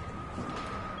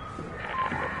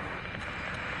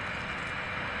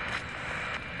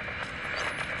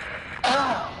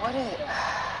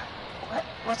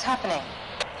 What's happening?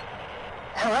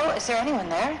 Hello? Is there anyone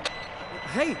there?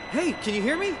 Hey, can you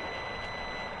hear me?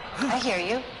 I hear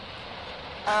you.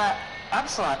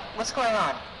 Absalom, what's going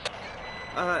on?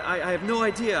 I have no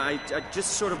idea. I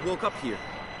just sort of woke up here.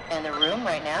 In the room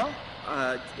right now?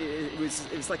 It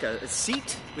was like a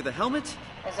seat with a helmet.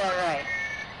 Is that right?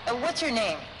 What's your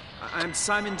name? I'm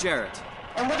Simon Jarrett.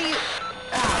 And what do you...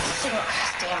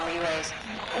 damn relays.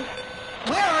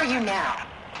 Where are you now?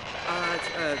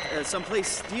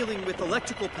 Someplace dealing with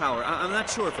electrical power. I'm not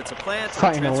sure if it's a plant or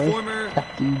Finally, a transformer.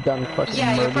 after you've done fucking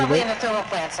Yeah, you're probably it. in the thermal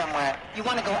plant somewhere. You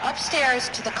want to go upstairs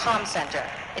to the comm center.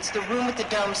 It's the room with the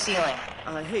dome ceiling.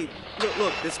 Hey,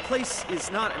 look, this place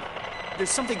is not... There's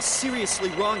something seriously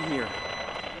wrong here.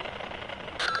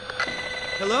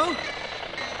 Hello?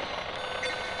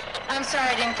 I'm sorry,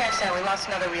 I didn't catch that. We lost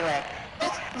another relay.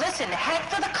 Listen, head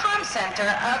for the comm center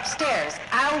upstairs.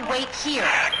 I'll wait here.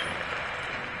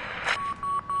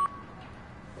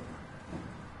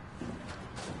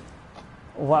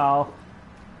 Wow.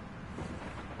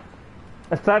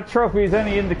 If that trophy is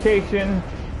any indication,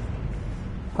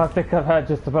 I think I've had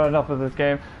just about enough of this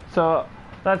game. So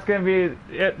that's going to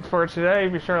be it for today.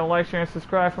 Be sure to like, share, and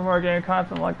subscribe for more game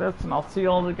content like this, and I'll see you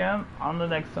all again on the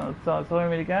next one. So until we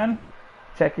meet again,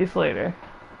 check you Slater.